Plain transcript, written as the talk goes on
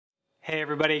Hey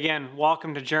everybody, again,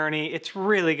 welcome to Journey. It's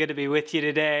really good to be with you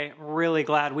today. Really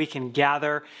glad we can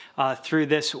gather through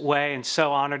this way and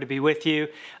so honored to be with you.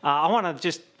 I want to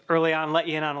just early on let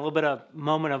you in on a little bit of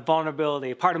moment of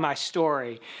vulnerability, part of my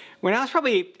story. When I was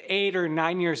probably 8 or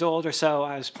 9 years old or so,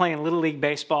 I was playing Little League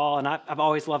Baseball, and I've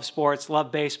always loved sports,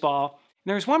 loved baseball. And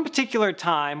there was one particular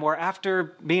time where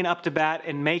after being up to bat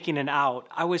and making an out,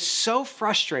 I was so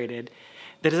frustrated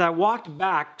that as I walked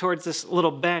back towards this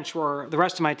little bench where the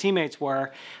rest of my teammates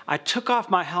were, I took off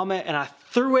my helmet and I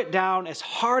threw it down as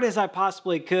hard as I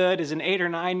possibly could as an 8 or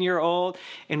 9 year old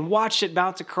and watched it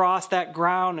bounce across that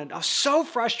ground. And I was so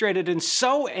frustrated and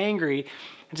so angry,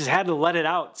 I just had to let it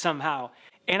out somehow.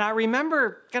 And I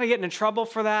remember kind of getting in trouble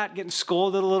for that, getting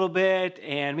scolded a little bit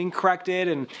and being corrected,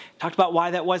 and talked about why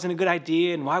that wasn't a good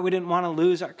idea and why we didn't want to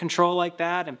lose our control like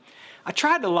that. And I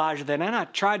tried to lodge that in, I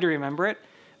tried to remember it.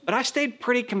 But I stayed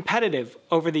pretty competitive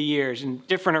over the years in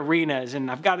different arenas, and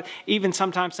I've got even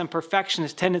sometimes some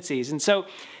perfectionist tendencies. And so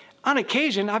on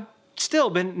occasion, I've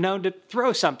still been known to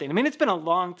throw something. I mean, it's been a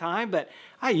long time, but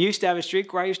I used to have a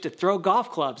streak where I used to throw golf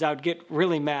clubs. I would get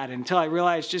really mad until I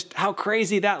realized just how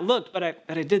crazy that looked, but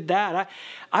I did that.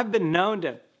 I've been known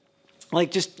to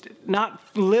just not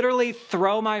literally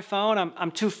throw my phone.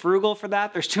 I'm too frugal for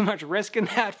that. There's too much risk in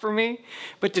that for me.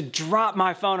 But to drop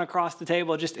my phone across the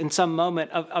table just in some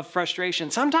moment of frustration.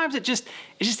 Sometimes it just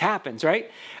happens, right?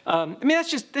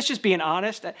 That's just being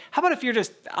honest. How about if you're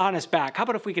just honest back? How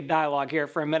about if we could dialogue here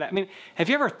for a minute? I mean, have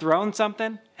you ever thrown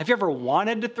something? Have you ever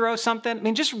wanted to throw something? I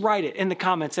mean, just write it in the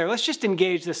comments there. Let's just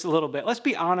engage this a little bit. Let's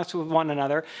be honest with one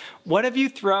another. What have you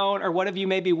thrown, or what have you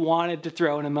maybe wanted to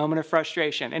throw in a moment of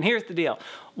frustration? And here's the deal.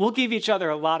 We'll give each other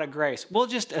a lot of grace. We'll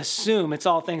just assume it's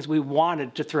all things we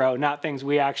wanted to throw, not things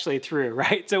we actually threw,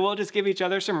 right? So we'll just give each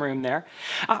other some room there.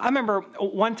 I remember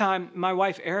one time, my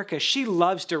wife, Erica, she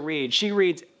loves to read. She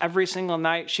reads every single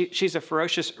night. She's a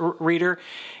ferocious reader.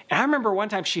 And I remember one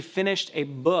time she finished a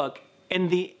book, and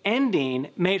the ending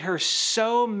made her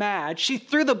so mad, she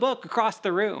threw the book across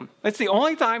the room. That's the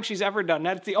only time she's ever done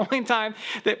that. It's the only time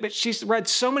but she's read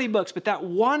so many books, but that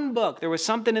one book, there was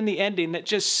something in the ending that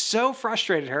just so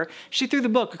frustrated her, she threw the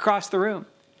book across the room.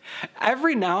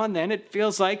 Every now and then, it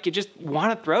feels like you just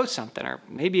want to throw something, or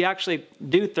maybe you actually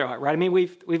do throw it, right? I mean,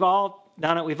 we've all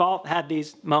done it. We've all had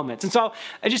these moments. And so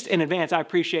just in advance, I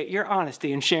appreciate your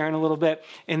honesty and sharing a little bit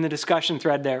in the discussion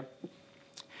thread there.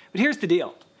 But here's the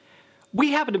deal.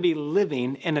 We happen to be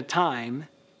living in a time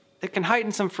that can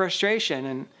heighten some frustration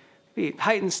and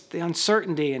heightens the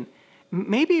uncertainty. And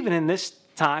maybe even in this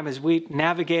time, as we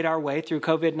navigate our way through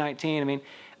COVID-19, I mean,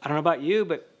 I don't know about you,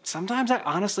 but sometimes I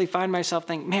honestly find myself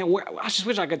thinking, man, I just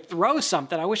wish I could throw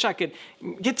something. I wish I could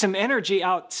get some energy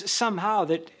out somehow,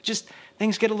 that just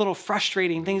things get a little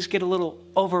frustrating, things get a little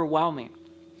overwhelming.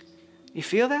 You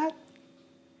feel that?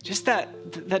 Just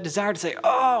that desire to say,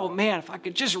 oh man, if I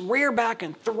could just rear back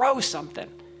and throw something.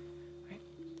 Right?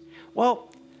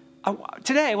 Well,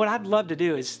 today what I'd love to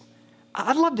do is,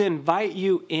 I'd love to invite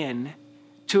you in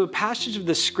to a passage of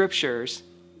the scriptures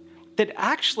that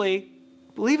actually,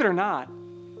 believe it or not,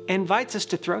 invites us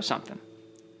to throw something.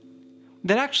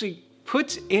 That actually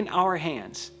puts in our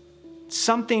hands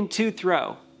something to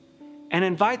throw and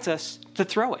invites us to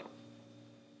throw it.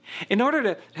 In order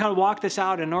to kind of walk this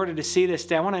out, in order to see this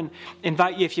today, I want to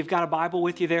invite you, if you've got a Bible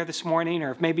with you there this morning,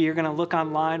 or if maybe you're going to look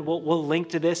online, we'll link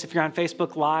to this if you're on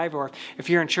Facebook Live, or if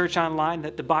you're in church online,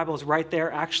 that the Bible is right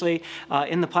there actually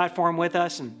in the platform with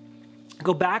us. And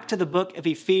go back to the book of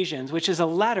Ephesians, which is a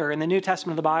letter in the New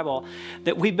Testament of the Bible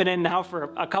that we've been in now for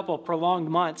a couple of prolonged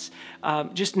months,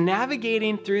 just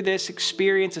navigating through this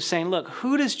experience of saying, look,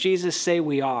 who does Jesus say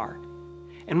we are?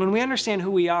 And when we understand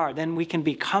who we are, then we can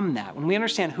become that. When we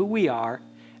understand who we are,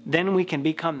 then we can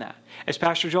become that. As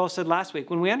Pastor Joel said last week,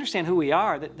 when we understand who we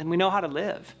are, then we know how to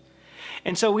live.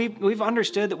 And so we've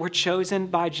understood that we're chosen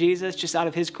by Jesus just out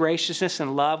of his graciousness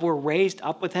and love. We're raised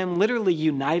up with him, literally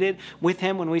united with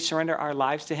him when we surrender our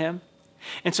lives to him.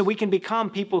 And so we can become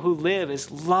people who live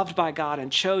as loved by God and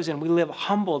chosen. We live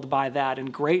humbled by that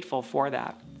and grateful for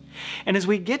that. And as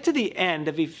we get to the end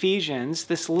of Ephesians,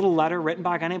 this little letter written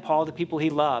by a guy named Paul to people he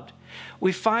loved,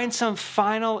 we find some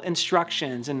final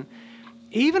instructions and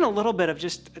even a little bit of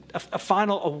just a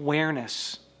final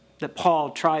awareness that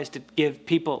Paul tries to give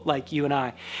people like you and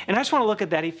I. And I just want to look at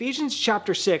that. Ephesians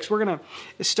chapter 6, we're going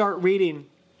to start reading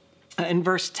in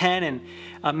verse 10,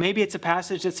 and maybe it's a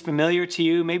passage that's familiar to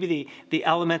you. Maybe the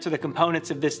elements or the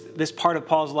components of this part of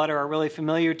Paul's letter are really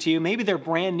familiar to you. Maybe they're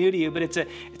brand new to you, but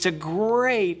it's a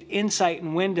great insight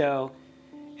and window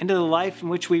into the life in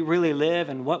which we really live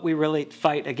and what we really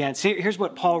fight against. Here's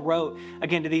what Paul wrote,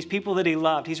 again, to these people that he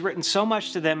loved. He's written so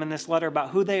much to them in this letter about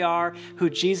who they are, who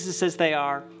Jesus says they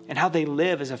are, and how they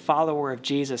live as a follower of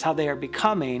Jesus, how they are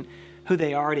becoming who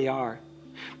they already are.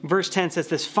 Verse 10 says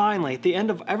this, finally, at the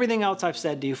end of everything else I've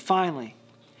said to you, finally,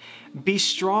 be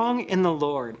strong in the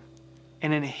Lord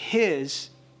and in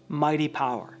his mighty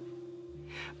power.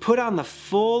 Put on the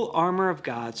full armor of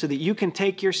God so that you can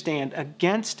take your stand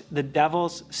against the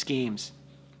devil's schemes.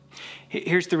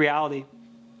 Here's the reality.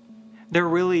 There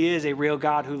really is a real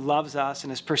God who loves us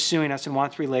and is pursuing us and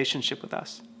wants relationship with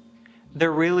us.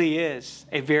 There really is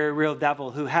a very real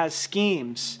devil who has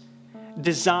schemes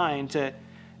designed to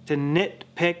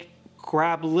nitpick,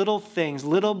 grab little things,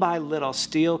 little by little,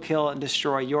 steal, kill, and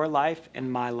destroy your life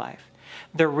and my life.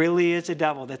 There really is a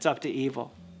devil that's up to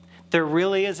evil. There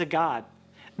really is a God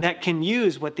that can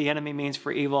use what the enemy means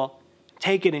for evil,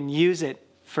 take it and use it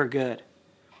for good.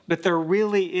 But there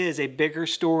really is a bigger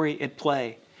story at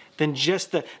play than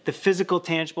just the physical,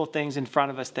 tangible things in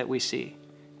front of us that we see.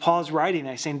 Paul's writing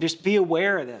that, saying, just be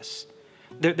aware of this.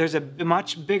 There's a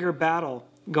much bigger battle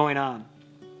going on.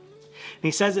 And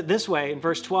he says it this way in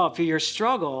verse 12, for your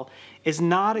struggle is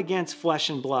not against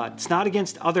flesh and blood. It's not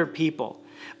against other people,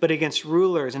 but against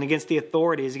rulers and against the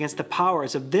authorities, against the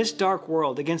powers of this dark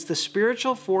world, against the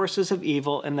spiritual forces of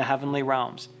evil in the heavenly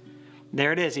realms.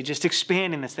 There it is. He's just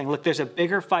expanding this thing. Look, there's a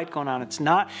bigger fight going on. It's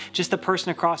not just the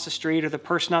person across the street or the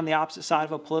person on the opposite side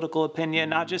of a political opinion,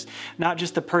 not just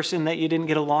the person that you didn't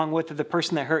get along with or the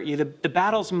person that hurt you. The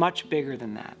battle's much bigger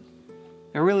than that.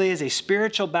 There really is a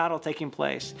spiritual battle taking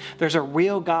place. There's a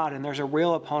real God and there's a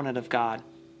real opponent of God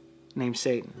named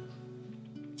Satan.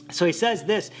 So he says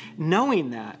this,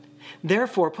 knowing that,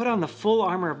 therefore put on the full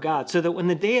armor of God so that when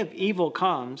the day of evil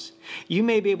comes, you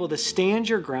may be able to stand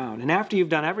your ground. And after you've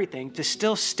done everything, to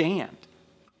still stand.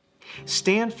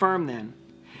 Stand firm then,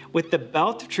 with the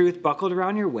belt of truth buckled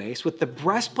around your waist, with the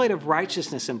breastplate of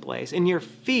righteousness in place, and your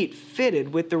feet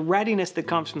fitted with the readiness that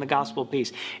comes from the gospel of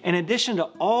peace. In addition to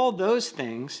all those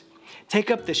things,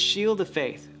 take up the shield of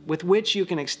faith, with which you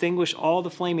can extinguish all the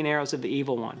flaming arrows of the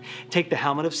evil one. Take the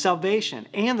helmet of salvation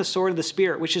and the sword of the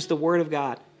Spirit, which is the word of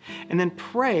God. And then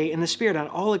pray in the Spirit on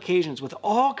all occasions with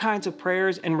all kinds of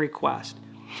prayers and requests.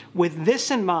 With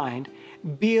this in mind,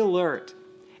 be alert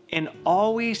and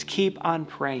always keep on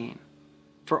praying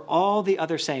for all the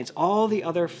other saints, all the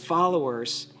other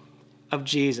followers of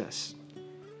Jesus.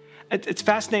 It's a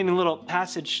fascinating little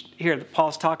passage here that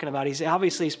Paul's talking about. He's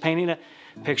painting a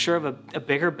picture of a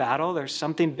bigger battle. There's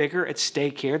something bigger at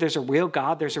stake here. There's a real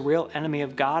God. There's a real enemy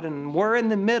of God. And we're in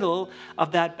the middle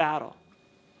of that battle.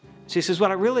 So he says,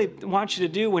 what I really want you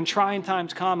to do when trying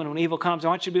times come and when evil comes, I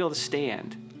want you to be able to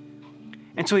stand.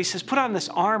 And so he says, put on this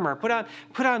armor, put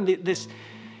on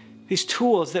these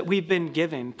tools that we've been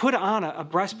given. Put on a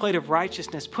breastplate of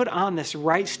righteousness. Put on this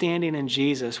right standing in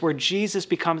Jesus, where Jesus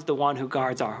becomes the one who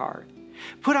guards our heart.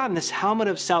 Put on this helmet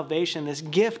of salvation, this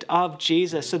gift of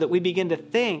Jesus, so that we begin to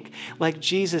think like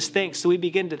Jesus thinks, so we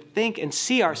begin to think and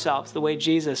see ourselves the way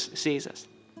Jesus sees us.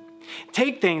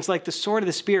 Take things like the sword of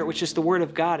the Spirit, which is the word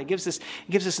of God. It gives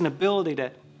us an ability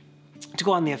to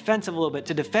go on the offensive a little bit,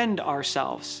 to defend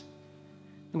ourselves,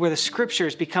 where the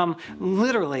scriptures become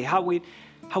literally how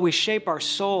we shape our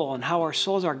soul and how our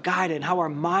souls are guided and how our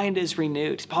mind is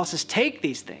renewed. Paul says, take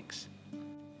these things.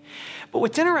 But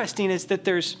what's interesting is that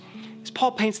as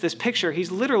Paul paints this picture,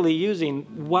 he's literally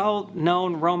using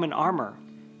well-known Roman armor.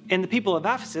 And the people of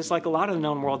Ephesus, like a lot of the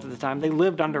known world at the time, they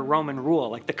lived under Roman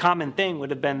rule. Like the common thing would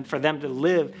have been for them to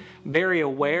live very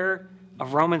aware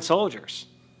of Roman soldiers.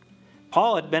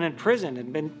 Paul had been in prison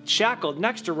and been shackled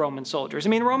next to Roman soldiers. I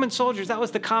mean, Roman soldiers, that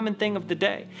was the common thing of the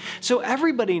day. So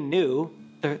everybody knew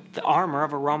the armor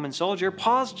of a Roman soldier.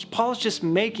 Paul's just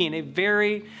making a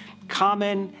very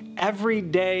common,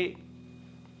 everyday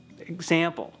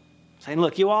example. Saying,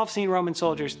 look, you all have seen Roman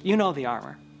soldiers. You know the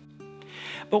armor.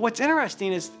 But what's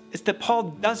interesting is that Paul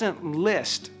doesn't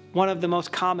list one of the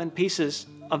most common pieces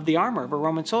of the armor of a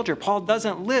Roman soldier. Paul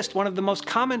doesn't list one of the most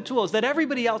common tools that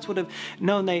everybody else would have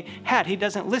known they had. He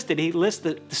doesn't list it. He lists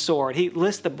the sword. He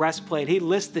lists the breastplate. He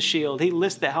lists the shield. He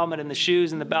lists the helmet and the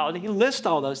shoes and the belt. He lists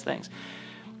all those things.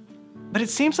 But it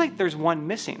seems like there's one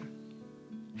missing.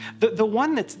 The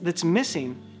one that's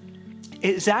missing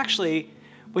is actually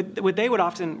what they would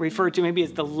often refer to maybe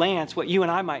as the lance, what you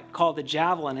and I might call the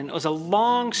javelin. And it was a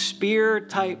long spear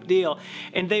type deal.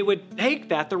 And they would take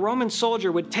that, the Roman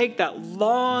soldier would take that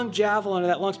long javelin or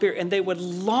that long spear, and they would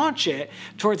launch it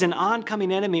towards an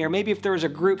oncoming enemy. Or maybe if there was a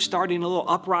group starting a little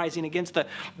uprising against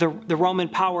the Roman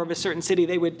power of a certain city,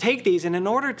 they would take these. And in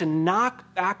order to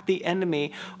knock back the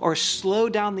enemy or slow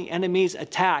down the enemy's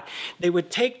attack, they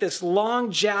would take this long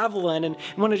javelin. And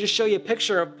I want to just show you a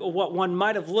picture of what one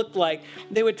might have looked like.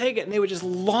 They would take it and they would just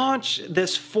launch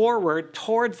this forward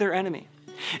towards their enemy.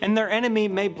 And their enemy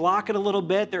may block it a little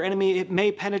bit. Their enemy, it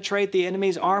may penetrate the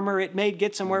enemy's armor. It may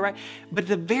get somewhere, right? But at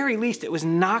the very least, it was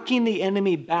knocking the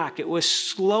enemy back. It was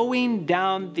slowing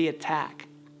down the attack.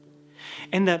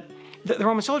 And the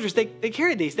Roman soldiers, they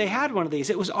carried these. They had one of these.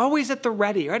 It was always at the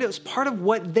ready, right? It was part of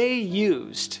what they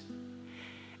used.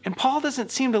 And Paul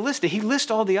doesn't seem to list it. He lists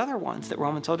all the other ones that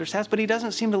Roman soldiers has, but he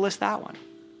doesn't seem to list that one.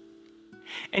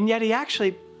 And yet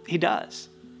he does.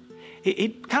 He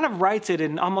kind of writes it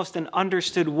in almost an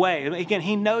understood way. Again,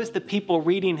 he knows the people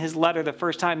reading his letter the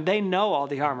first time, they know all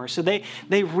the armor. So they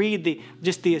read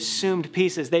the assumed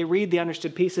pieces. They read the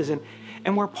understood pieces.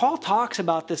 And where Paul talks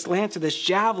about this lance or this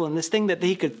javelin, this thing that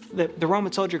the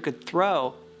Roman soldier could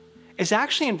throw, is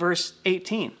actually in verse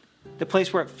 18, the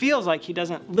place where it feels like he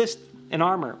doesn't list an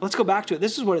armor. Let's go back to it.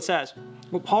 This is what it says,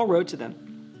 what Paul wrote to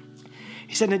them.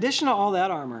 He said, in addition to all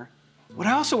that armor, what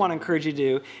I also want to encourage you to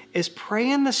do is pray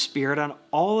in the Spirit on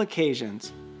all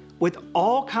occasions with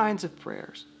all kinds of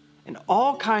prayers and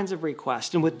all kinds of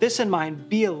requests. And with this in mind,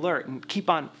 be alert and keep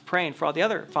on praying for all the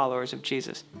other followers of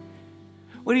Jesus.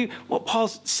 What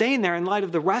Paul's saying there in light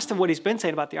of the rest of what he's been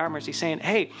saying about the armor is he's saying,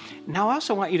 hey, now I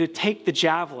also want you to take the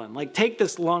javelin, like take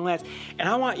this long lance, and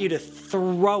I want you to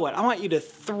throw it. I want you to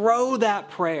throw that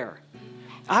prayer.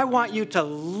 I want you to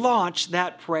launch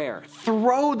that prayer.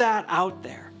 Throw that out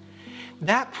there.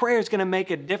 That prayer is going to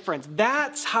make a difference.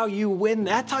 That's how you win.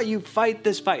 That's how you fight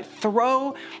this fight.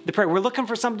 Throw the prayer. We're looking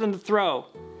for something to throw.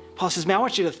 Paul says, man, I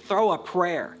want you to throw a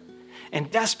prayer. In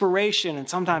desperation and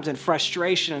sometimes in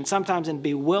frustration and sometimes in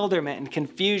bewilderment and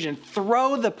confusion,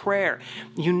 throw the prayer.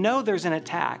 You know there's an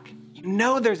attack. You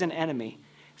know there's an enemy.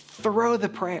 Throw the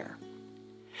prayer.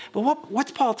 But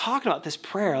what's Paul talking about, this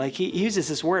prayer? Like he uses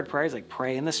this word prayer. He's like,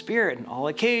 pray in the Spirit on all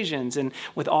occasions and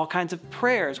with all kinds of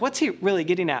prayers. What's he really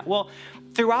getting at? Well,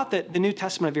 throughout the New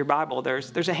Testament of your Bible,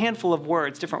 there's a handful of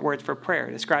words, different words for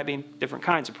prayer, describing different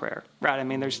kinds of prayer, right? I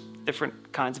mean, there's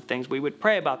different kinds of things we would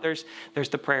pray about. There's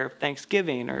the prayer of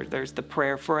thanksgiving, or there's the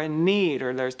prayer for a need,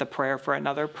 or there's the prayer for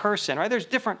another person, right? There's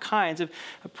different kinds of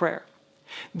prayer.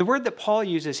 The word that Paul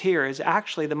uses here is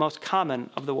actually the most common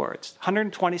of the words.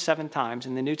 127 times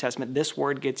in the New Testament, this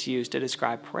word gets used to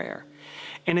describe prayer.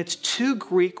 And it's two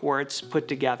Greek words put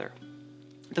together.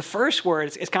 The first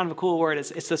word is kind of a cool word.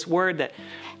 It's this word that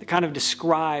kind of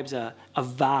describes a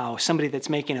vow, somebody that's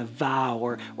making a vow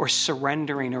or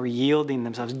surrendering or yielding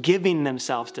themselves, giving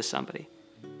themselves to somebody.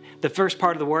 The first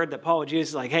part of the word that Paul would use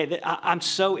is like, hey, I'm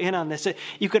so in on this.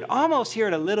 You could almost hear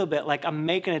it a little bit like I'm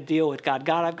making a deal with God.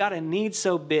 God, I've got a need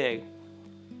so big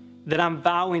that I'm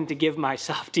vowing to give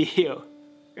myself to you.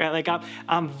 Right? Like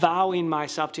I'm vowing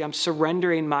myself to you. I'm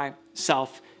surrendering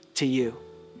myself to you.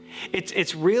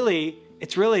 It's really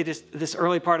just this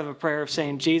early part of a prayer of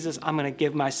saying, Jesus, I'm going to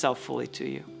give myself fully to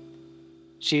you.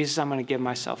 Jesus, I'm going to give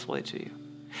myself fully to you.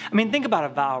 I mean, think about a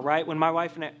vow, right? When my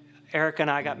wife and Erica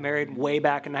and I got married way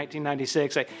back in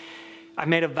 1996, I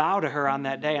made a vow to her on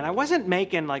that day. And I wasn't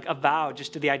making like a vow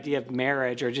just to the idea of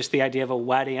marriage or just the idea of a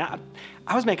wedding.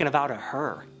 I was making a vow to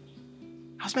her.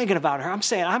 I'm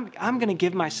saying, I'm going to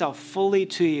give myself fully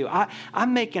to you.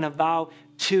 I'm making a vow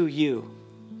to you.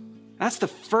 That's the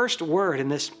first word in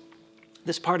this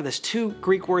part of this, two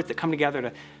Greek words that come together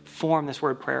to form this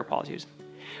word prayer Paul's using.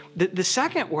 The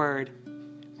second word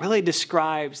really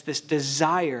describes this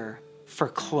desire for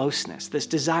closeness, this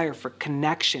desire for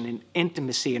connection and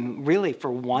intimacy and really for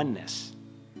oneness.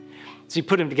 So you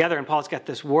put them together, and Paul's got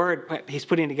this word he's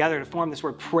putting together to form this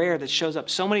word prayer that shows up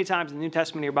so many times in the New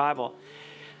Testament of your Bible.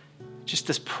 Just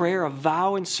this prayer of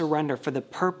vow and surrender for the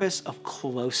purpose of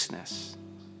closeness.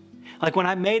 Like when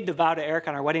I made the vow to Erica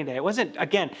on our wedding day, it wasn't,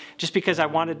 again, just because I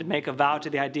wanted to make a vow to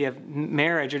the idea of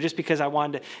marriage or just because I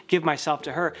wanted to give myself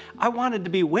to her. I wanted to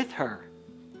be with her.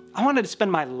 I wanted to spend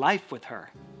my life with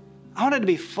her. I wanted to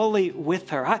be fully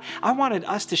with her. I wanted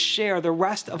us to share the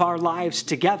rest of our lives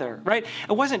together, right?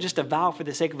 It wasn't just a vow for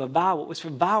the sake of a vow. It was a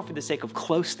vow for the sake of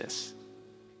closeness.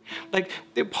 Like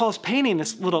Paul's painting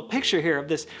this little picture here of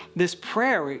this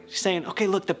prayer where he's saying, okay,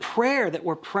 look, the prayer that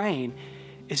we're praying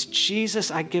is, Jesus,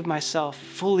 I give myself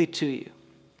fully to you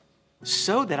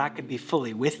so that I could be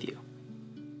fully with you.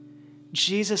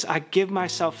 Jesus, I give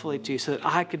myself fully to you so that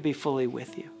I could be fully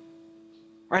with you.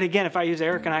 Right? Again, if I use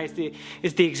Eric and I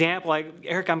as the example, like,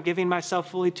 Eric, I'm giving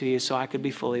myself fully to you so I could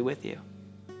be fully with you.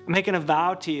 I'm making a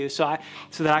vow to you so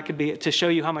that I could be, to show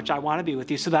you how much I want to be with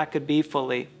you so that I could be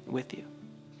fully with you.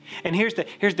 And here's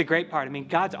the great part. I mean,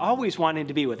 God's always wanting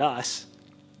to be with us.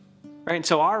 Right? And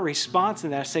so our response to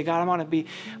that is say, God, I'm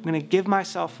going to give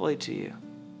myself fully to you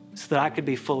so that I could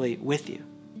be fully with you.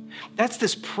 That's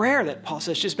this prayer that Paul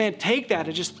says, just, man, take that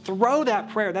and just throw that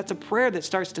prayer. That's a prayer that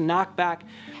starts to knock back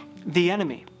the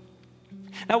enemy.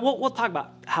 Now, we'll talk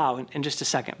about how in just a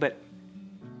second, but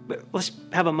let's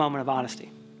have a moment of honesty.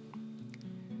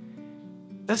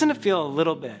 Doesn't it feel a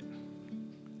little bit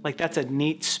like that's a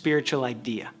neat spiritual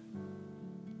idea?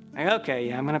 Like, okay,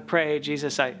 yeah, I'm going to pray,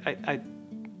 Jesus, I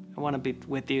want to be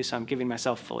with you, so I'm giving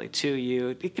myself fully to you.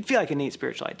 It could feel like a neat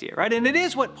spiritual idea, right? And it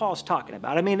is what Paul's talking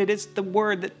about. I mean, it is the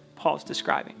word that Paul's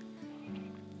describing.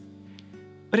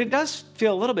 But it does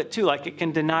feel a little bit, too, like it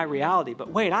can deny reality. But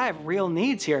wait, I have real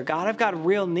needs here, God. I've got a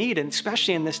real need, and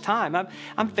especially in this time.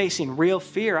 I'm facing real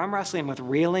fear. I'm wrestling with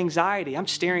real anxiety. I'm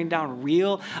staring down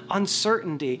real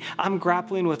uncertainty. I'm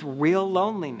grappling with real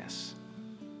loneliness.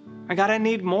 God, I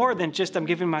need more than just I'm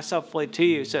giving myself fully to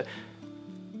you so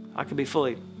I could be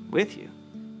fully with you.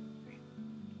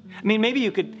 I mean, maybe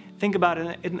you could think about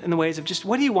it in the ways of just,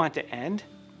 what do you want to end?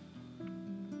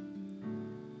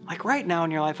 Like right now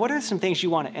in your life, what are some things you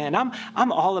want to end?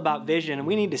 I'm all about vision, and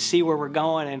we need to see where we're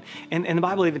going. And the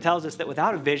Bible even tells us that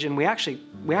without a vision, we actually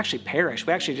perish.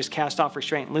 We actually just cast off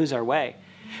restraint and lose our way.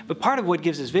 But part of what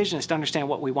gives us vision is to understand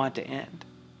what we want to end.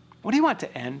 What do you want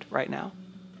to end right now?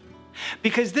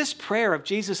 Because this prayer of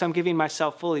Jesus, I'm giving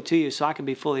myself fully to you so I can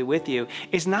be fully with you,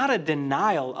 is not a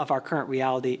denial of our current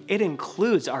reality. It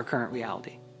includes our current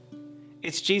reality.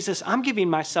 It's Jesus, I'm giving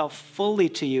myself fully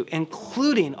to you,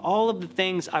 including all of the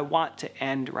things I want to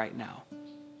end right now.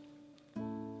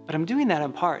 But I'm doing that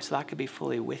in part so that I could be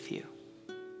fully with you.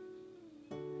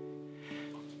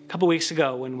 A couple weeks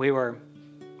ago, when we were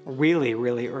really,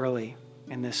 really early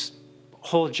in this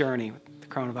whole journey with the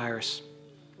coronavirus,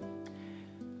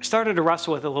 I started to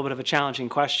wrestle with a little bit of a challenging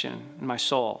question in my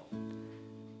soul.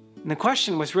 And the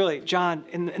question was really, John,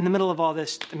 in the middle of all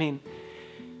this, I mean,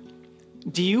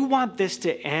 do you want this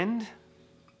to end,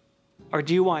 or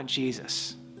do you want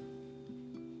Jesus?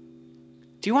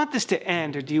 Do you want this to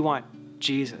end, or do you want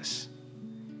Jesus?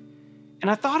 And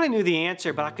I thought I knew the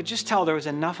answer, but I could just tell there was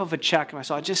enough of a check in my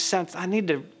soul. I just sensed I need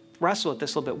to wrestle with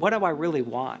this a little bit. What do I really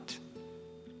want?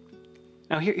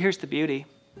 Now, here's the beauty.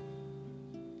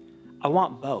 I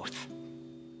want both.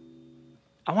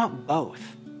 I want both.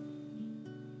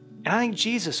 And I think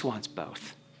Jesus wants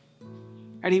both.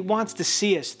 And he wants to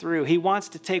see us through. He wants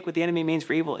to take what the enemy means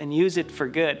for evil and use it for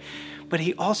good. But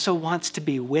he also wants to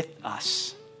be with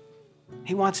us.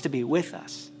 He wants to be with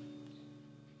us.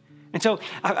 And so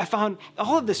I found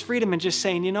all of this freedom in just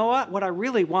saying, you know what? What I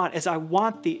really want is I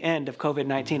want the end of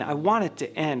COVID-19. I want it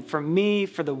to end for me,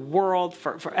 for the world,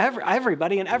 for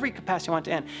everybody in every capacity I want it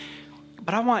to end.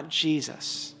 But I want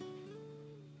Jesus.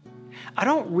 I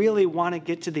don't really want to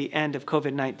get to the end of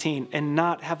COVID-19 and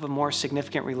not have a more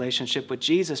significant relationship with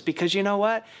Jesus, because you know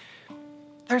what?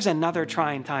 There's another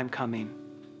trying time coming.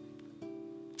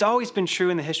 It's always been true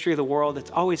in the history of the world.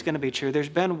 It's always going to be true. There's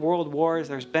been world wars.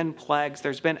 There's been plagues.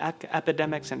 There's been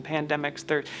epidemics and pandemics.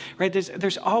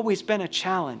 There's always been a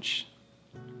challenge.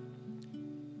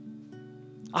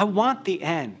 I want the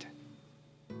end,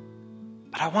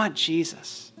 but I want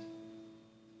Jesus.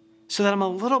 So that I'm a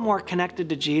little more connected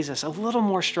to Jesus, a little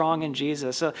more strong in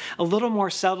Jesus, a little more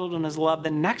settled in his love the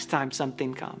next time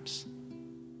something comes.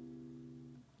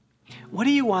 What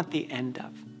do you want the end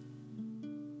of?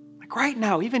 Like right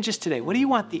now, even just today, what do you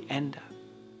want the end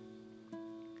of?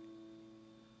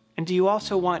 And do you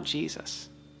also want Jesus?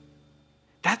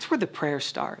 That's where the prayer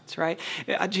starts, right?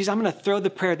 Jesus, I'm going to throw the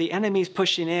prayer. The enemy's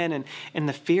pushing in, and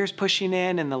the fear's pushing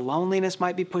in, and the loneliness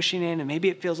might be pushing in, and maybe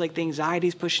it feels like the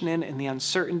anxiety's pushing in, and the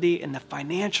uncertainty, and the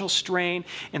financial strain,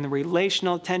 and the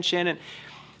relational tension. And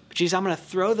Jesus, I'm going to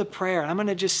throw the prayer, and I'm going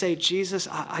to just say, Jesus,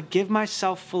 I give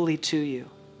myself fully to you,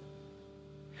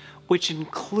 which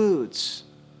includes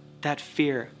that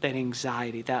fear, that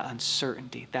anxiety, that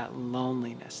uncertainty, that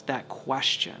loneliness, that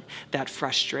question, that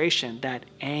frustration, that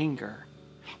anger,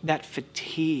 that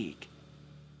fatigue,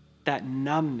 that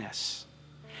numbness.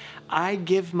 I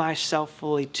give myself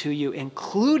fully to you,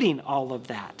 including all of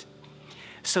that,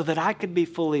 so that I could be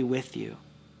fully with you,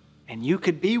 and you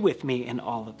could be with me in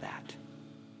all of that.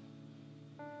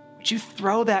 Would you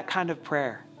throw that kind of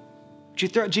prayer? Would you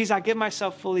throw, Jesus, I give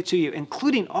myself fully to you,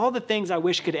 including all the things I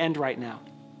wish could end right now?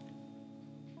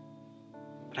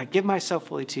 but I give myself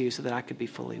fully to you so that I could be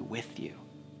fully with you.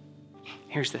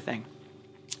 Here's the thing.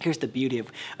 Here's the beauty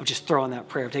of just throwing that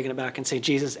prayer, of taking it back and saying,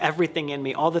 Jesus, everything in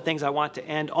me, all the things I want to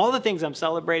end, all the things I'm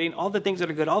celebrating, all the things that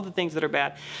are good, all the things that are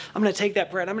bad, I'm going to take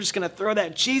that prayer and I'm just going to throw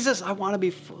that. Jesus, I want to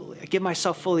be fully, I give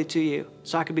myself fully to you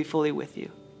so I can be fully with you.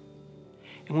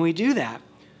 And when we do that,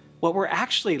 what we're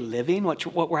actually living,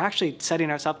 what we're actually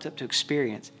setting ourselves up to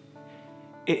experience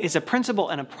is a principle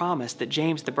and a promise that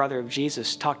James, the brother of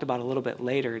Jesus, talked about a little bit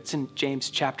later. It's in James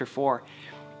chapter 4,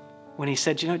 when he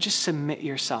said, just submit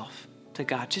yourself to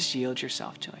God. Just yield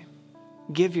yourself to him.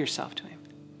 Give yourself to him.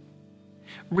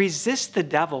 Resist the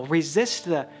devil. Resist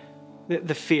the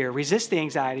fear. Resist the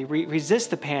anxiety. Resist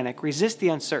the panic. Resist the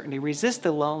uncertainty. Resist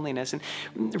the loneliness. And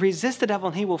resist the devil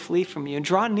and he will flee from you. And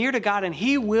draw near to God and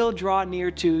he will draw near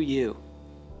to you.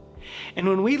 And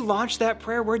when we launch that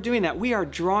prayer, we're doing that. We are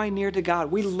drawing near to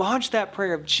God. We launch that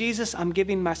prayer of, Jesus, I'm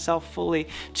giving myself fully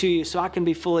to you so I can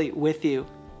be fully with you.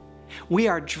 We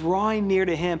are drawing near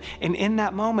to him. And in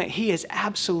that moment, he is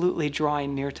absolutely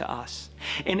drawing near to us.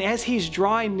 And as he's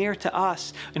drawing near to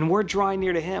us and we're drawing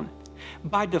near to him,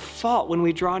 by default, when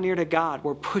we draw near to God,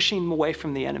 we're pushing him away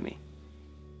from the enemy.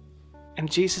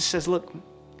 And Jesus says, look,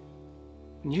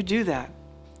 when you do that,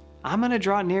 I'm going to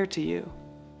draw near to you.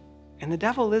 And the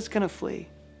devil is going to flee.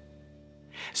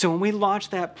 So when we launch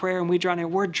that prayer and we draw near,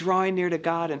 we're drawing near to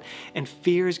God, and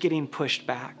fear is getting pushed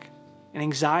back. And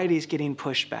anxiety is getting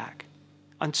pushed back.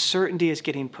 Uncertainty is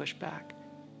getting pushed back.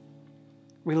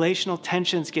 Relational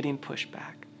tension is getting pushed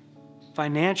back.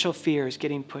 Financial fear is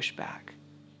getting pushed back.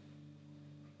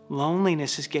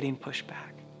 Loneliness is getting pushed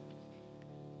back.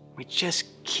 We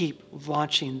just keep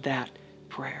launching that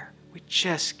prayer. We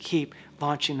just keep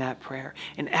launching that prayer.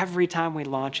 And every time we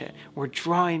launch it, we're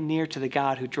drawing near to the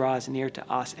God who draws near to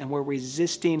us, and we're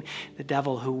resisting the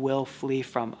devil who will flee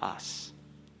from us.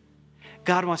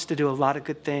 God wants to do a lot of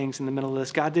good things in the middle of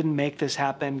this. God didn't make this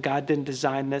happen. God didn't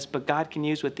design this, but God can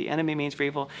use what the enemy means for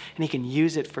evil, and he can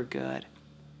use it for good.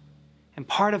 And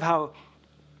part of how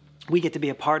we get to be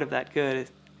a part of that good is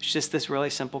just this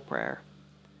really simple prayer.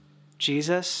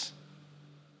 Jesus,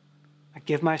 I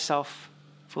give myself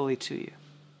fully to you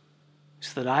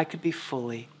so that I could be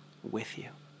fully with you.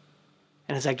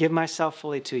 And as I give myself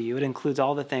fully to you, it includes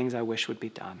all the things I wish would be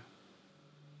done.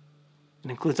 It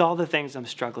includes all the things I'm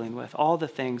struggling with, all the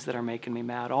things that are making me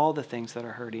mad, all the things that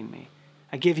are hurting me.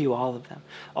 I give you all of them.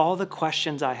 All the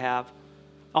questions I have,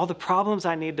 all the problems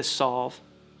I need to solve,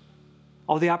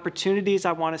 all the opportunities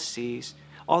I want to seize,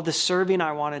 all the serving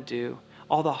I want to do,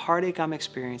 all the heartache I'm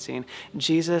experiencing.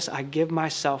 Jesus, I give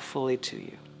myself fully to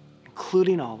you,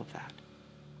 including all of that,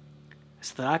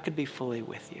 so that I could be fully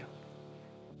with you.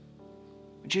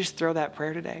 Would you just throw that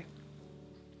prayer today?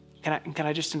 Can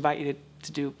I just invite you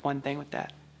to do one thing with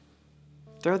that?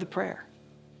 Throw the prayer,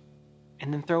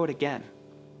 and then throw it again,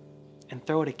 and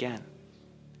throw it again,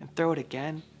 and throw it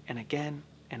again, and again,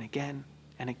 and again,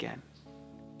 and again.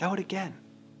 Throw it again,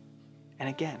 and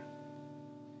again.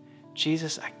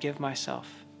 Jesus, I give myself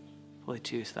fully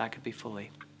to you so that I could be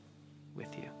fully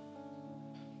with you.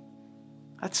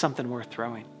 That's something worth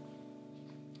throwing.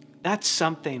 That's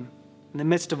something in the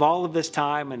midst of all of this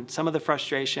time and some of the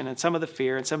frustration and some of the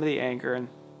fear and some of the anger and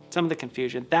some of the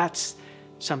confusion. That's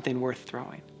something worth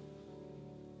throwing.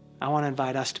 I want to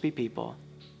invite us to be people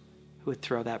who would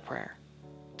throw that prayer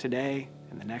today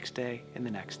and the next day and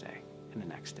the next day and the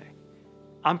next day.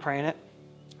 I'm praying it.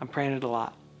 I'm praying it a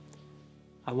lot.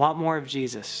 I want more of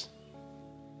Jesus.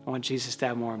 I want Jesus to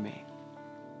have more of me.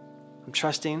 I'm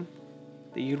trusting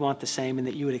that you'd want the same and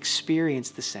that you would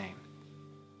experience the same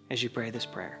as you pray this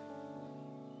prayer.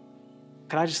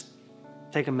 Could I just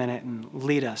take a minute and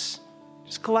lead us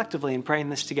just collectively in praying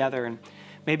this together? And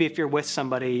maybe if you're with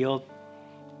somebody, you'll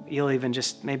even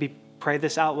just maybe pray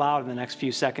this out loud in the next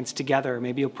few seconds together.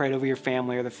 Maybe you'll pray it over your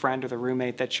family or the friend or the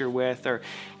roommate that you're with, or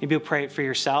maybe you'll pray it for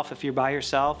yourself if you're by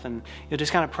yourself, and you'll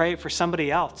just kind of pray it for somebody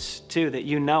else too that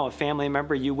you know, a family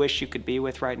member you wish you could be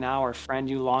with right now, or a friend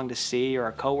you long to see, or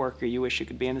a coworker you wish you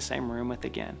could be in the same room with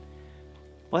again.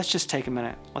 Let's just take a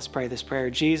minute. Let's pray this prayer.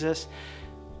 Jesus,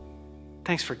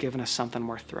 thanks for giving us something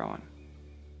worth throwing.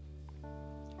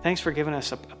 Thanks for giving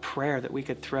us a prayer that we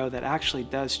could throw that actually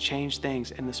does change things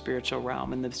in the spiritual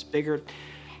realm, in this bigger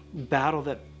battle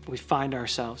that we find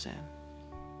ourselves in.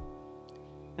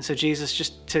 And so Jesus,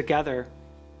 just together,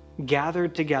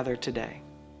 gathered together today,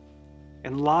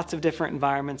 in lots of different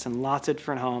environments and lots of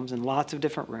different homes and lots of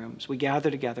different rooms, we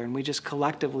gather together and we just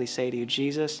collectively say to you,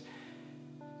 Jesus,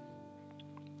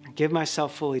 I give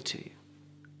myself fully to you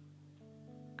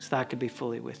so that I could be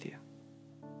fully with you.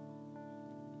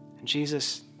 And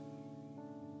Jesus,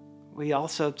 We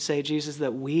also say, Jesus,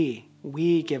 that we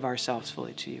give ourselves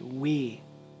fully to you. We,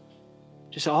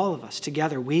 just all of us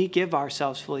together, we give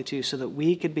ourselves fully to you so that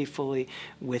we could be fully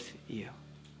with you.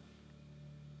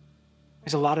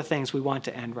 There's a lot of things we want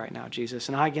to end right now, Jesus.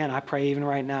 And I pray even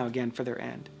right now, again, for their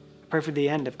end. I pray for the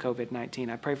end of COVID-19.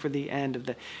 I pray for the end of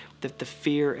the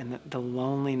fear and the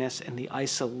loneliness and the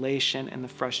isolation and the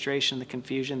frustration, the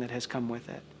confusion that has come with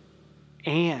it.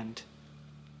 And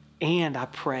I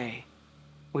pray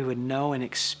we would know and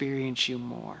experience you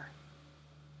more.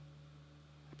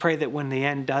 I pray that when the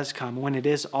end does come, when it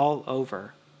is all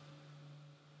over,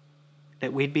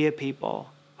 that we'd be a people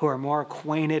who are more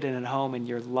acquainted and at home in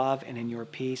your love and in your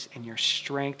peace and your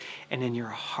strength and in your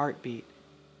heartbeat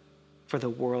for the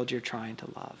world you're trying to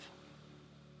love.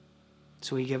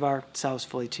 So we give ourselves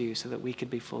fully to you so that we could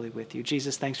be fully with you.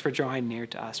 Jesus, thanks for drawing near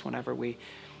to us whenever we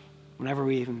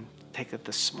even take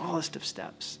the smallest of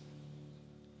steps.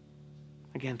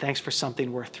 Again, thanks for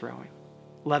something worth throwing.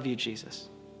 Love you, Jesus.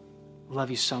 Love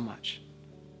you so much.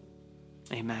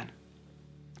 Amen.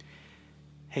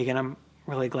 Hey, again, I'm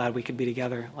really glad we could be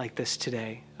together like this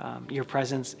today. Your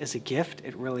presence is a gift.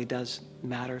 It really does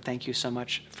matter. Thank you so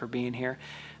much for being here.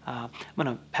 I'm going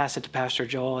to pass it to Pastor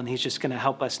Joel, and he's just going to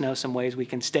help us know some ways we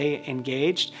can stay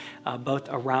engaged, both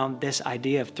around this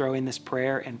idea of throwing this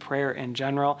prayer and prayer in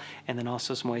general, and then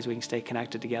also some ways we can stay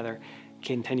connected together,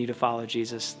 continue to follow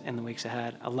Jesus in the weeks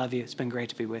ahead. I love you. It's been great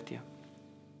to be with you.